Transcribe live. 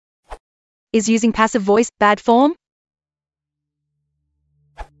Is using passive voice bad form?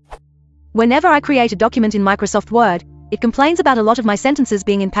 Whenever I create a document in Microsoft Word, it complains about a lot of my sentences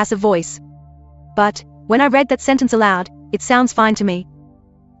being in passive voice. But, when I read that sentence aloud, it sounds fine to me.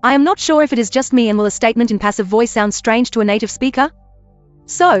 I am not sure if it is just me and will a statement in passive voice sound strange to a native speaker?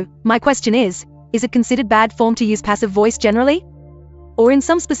 So, my question is it considered bad form to use passive voice generally? Or in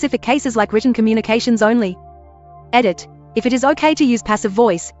some specific cases like written communications only? Edit. If it is okay to use passive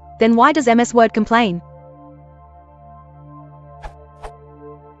voice, then why does MS Word complain?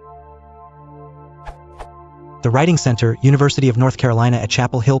 The Writing Center, University of North Carolina at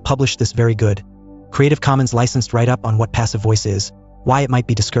Chapel Hill published this very good Creative Commons licensed write-up on what passive voice is, why it might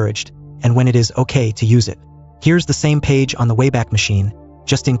be discouraged, and when it is okay to use it. Here's the same page on the Wayback Machine,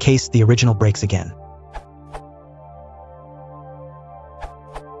 just in case the original breaks again.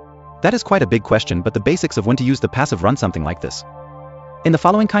 That is quite a big question, but the basics of when to use the passive run something like this. In the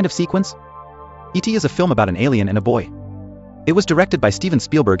following kind of sequence, E.T. is a film about an alien and a boy. It was directed by Steven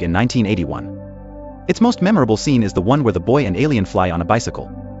Spielberg in 1981. Its most memorable scene is the one where the boy and alien fly on a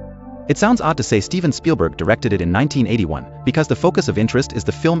bicycle. It sounds odd to say Steven Spielberg directed it in 1981, because the focus of interest is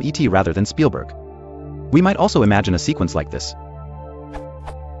the film E.T. rather than Spielberg. We might also imagine a sequence like this.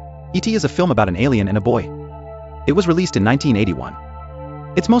 E.T. is a film about an alien and a boy. It was released in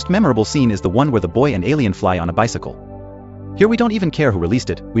 1981. Its most memorable scene is the one where the boy and alien fly on a bicycle. Here we don't even care who released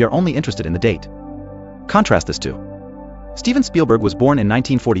it, we are only interested in the date. Contrast this to Steven Spielberg was born in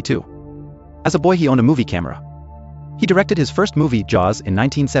 1942. As a boy he owned a movie camera. He directed his first movie, Jaws, in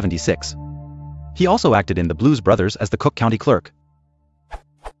 1976. He also acted in The Blues Brothers as the Cook County clerk.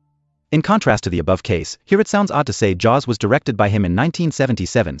 In contrast to the above case, here it sounds odd to say Jaws was directed by him in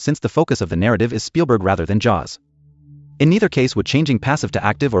 1977 since the focus of the narrative is Spielberg rather than Jaws. In neither case would changing passive to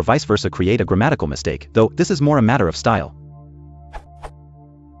active or vice versa create a grammatical mistake, though this is more a matter of style.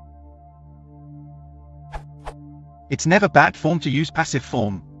 It's never bad form to use passive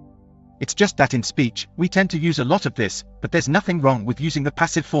form. It's just that in speech, we tend to use a lot of this, but there's nothing wrong with using the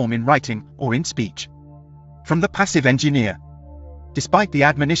passive form in writing, or in speech. From the passive engineer. Despite the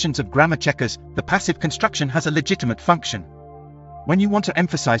admonitions of grammar checkers, the passive construction has a legitimate function. When you want to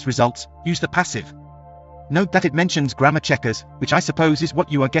emphasize results, use the passive. Note that it mentions grammar checkers, which I suppose is what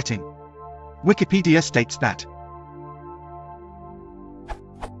you are getting. Wikipedia states that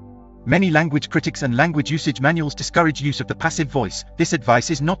many language critics and language usage manuals discourage use of the passive voice. This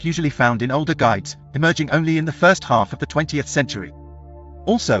advice is not usually found in older guides, emerging only in the first half of the 20th century.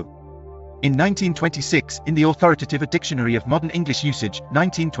 Also, in 1926, in the Authoritative Dictionary of Modern English Usage,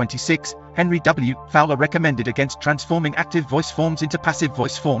 1926, Henry W. Fowler recommended against transforming active voice forms into passive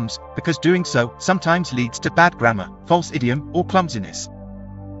voice forms, because doing so sometimes leads to bad grammar, false idiom, or clumsiness.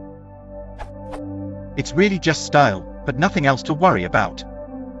 It's really just style, but nothing else to worry about.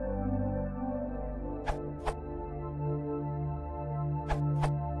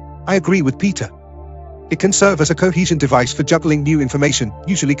 I agree with Peter. It can serve as a cohesion device for juggling new information,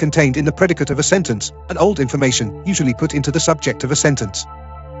 usually contained in the predicate of a sentence, and old information, usually put into the subject of a sentence.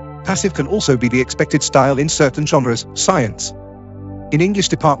 Passive can also be the expected style in certain genres, science. In English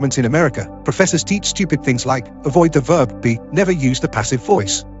departments in America, professors teach stupid things like, avoid the verb be, never use the passive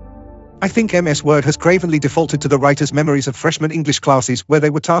voice. I think MS Word has cravenly defaulted to the writer's memories of freshman English classes where they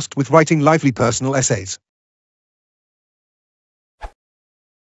were tasked with writing lively personal essays.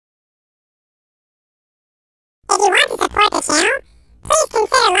 If you want to support the channel, please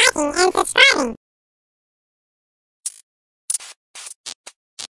consider liking and subscribing.